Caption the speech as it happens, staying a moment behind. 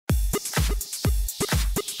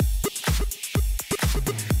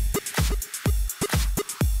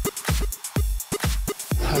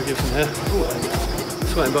here.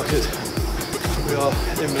 Sweating buckets. We are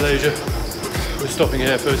in Malaysia. We're stopping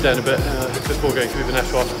here for a day and a bit before going through the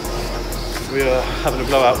Nashwa. We are having a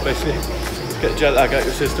blowout basically. Get jet lag out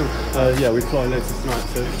your system. Yeah, we fly later tonight,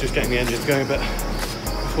 so just getting the engines going a bit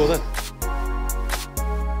before then.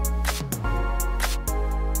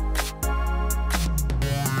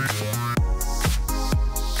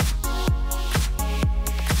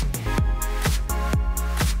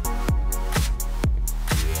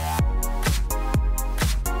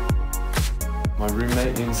 My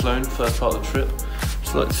roommate Ian Sloan, first part of the trip.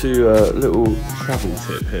 Just like to little travel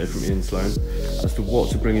tip here from Ian Sloan as to what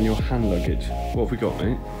to bring in your hand luggage. What have we got,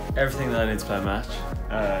 mate? Everything that I need to play a match.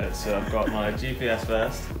 So I've got my GPS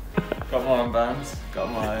vest, got my armbands, got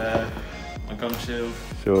my my gum shield,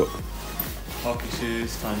 Sure. hockey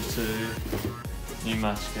shoes ×2, new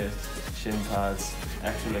match kit, shin pads,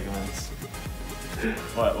 extra ligaments.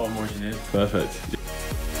 What more do you need? Perfect.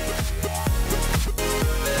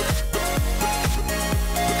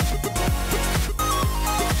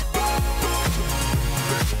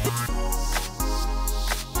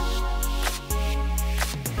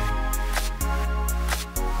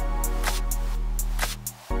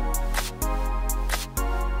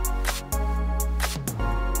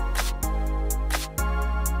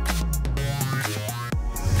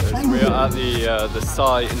 We are at the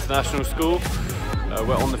Sai International School.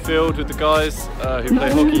 We're on the field with the guys who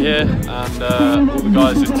play hockey here, and all the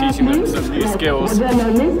guys just teaching them some new skills,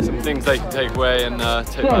 some things they can take away and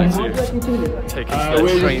take back to take into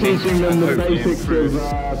their training and hopefully improve.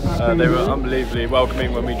 They were unbelievably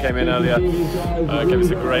welcoming when we came in earlier, gave us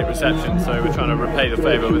a great reception, so we're trying to repay the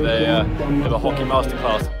favour with a hockey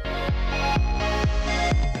masterclass.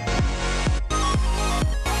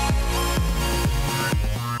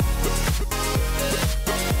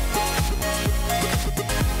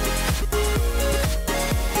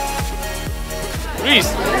 Reese,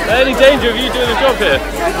 is there any danger of you doing a job here?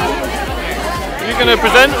 Are you going to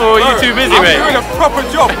present or are you too busy, mate? I'm doing a proper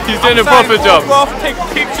job. He's doing a proper job. Take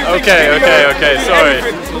pictures, Okay, sorry.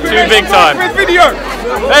 Too big time. Video.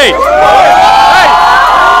 Hey! Hey!